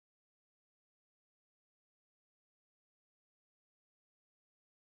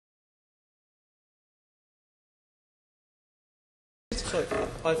Sorry,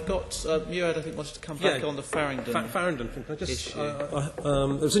 I've got Murad, I think, wants to come back on the Farringdon Farringdon thing. issue. It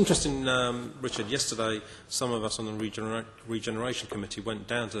was interesting, Richard. Yesterday, some of us on the Regeneration Committee went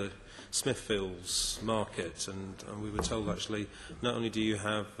down to Smithfield's market, and we were told actually not only do you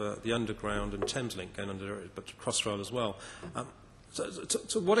have the Underground and Thames Link going under it, but Crossrail as well. So,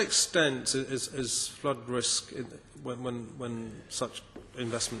 to what extent is flood risk, when such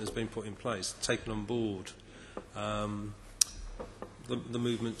investment has been put in place, taken on board the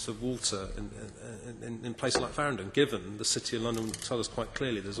movements of water in places like Farringdon, given the City of London told us quite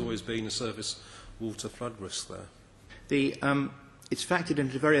clearly there's always been a surface water flood risk there? It's factored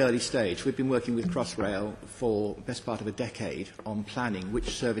into a very early stage. We've been working with Crossrail for the best part of a decade on planning which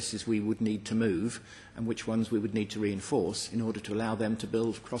services we would need to move and which ones we would need to reinforce in order to allow them to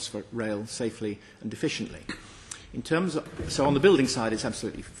build Crossrail safely and efficiently. So on the building side, it's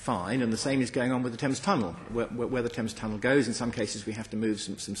absolutely fine, and the same is going on with the Thames Tunnel. Where the Thames Tunnel goes, in some cases we have to move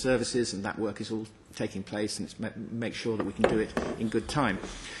some services, and that work is all taking place, and it's make sure that we can do it in good time.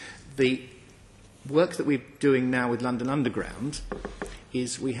 The work that we're doing now with London Underground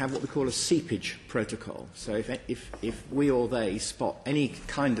is we have what we call a seepage protocol. So if we or they spot any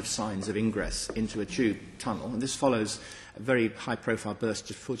kind of signs of ingress into a tube tunnel, and this follows a very high-profile burst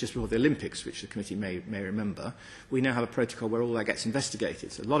just before the Olympics, which the committee may remember, we now have a protocol where all that gets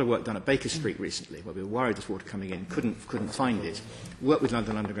investigated. So a lot of work done at Baker Street recently, where we were worried there's water coming in, couldn't find it. Worked with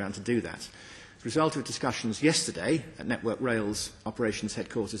London Underground to do that. As a result of discussions yesterday at Network Rail's operations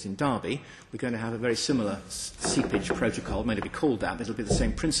headquarters in Derby, we're going to have a very similar seepage protocol. It may not be called that, but it'll be the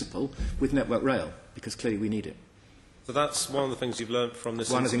same principle with Network Rail, because clearly we need it. So that's one of the things you've learned from this.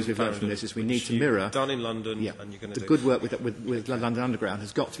 One of the things we've learned from this is we need to mirror. Done in London, yeah, and you're going to the good work with London Underground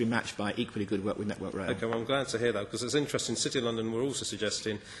has got to be matched by equally good work with Network Rail. Okay, well, I'm glad to hear that, because it's interesting. City of London were also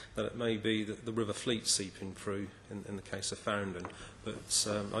suggesting that it may be the River Fleet seeping through in the case of Farringdon, but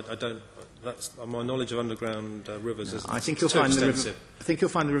I don't. That's my knowledge of underground rivers is I think too extensive. I think you'll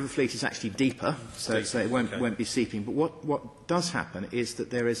find the River Fleet is actually deeper, so it won't be seeping. But what does happen is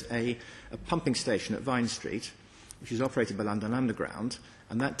that there is a pumping station at Vine Street, which is operated by London Underground,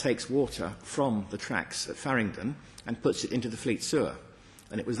 and that takes water from the tracks at Farringdon and puts it into the Fleet sewer.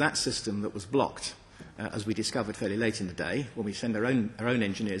 And it was that system that was blocked, as we discovered fairly late in the day, when we send our own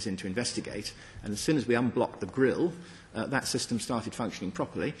engineers in to investigate. And as soon as we unblocked the grill, that system started functioning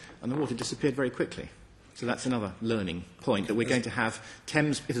properly, and the water disappeared very quickly. So that's another learning point, that we're going to have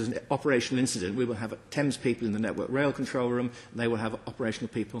Thames, if there's an operational incident, we will have Thames people in the Network Rail control room, and they will have operational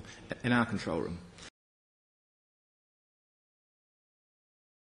people in our control room.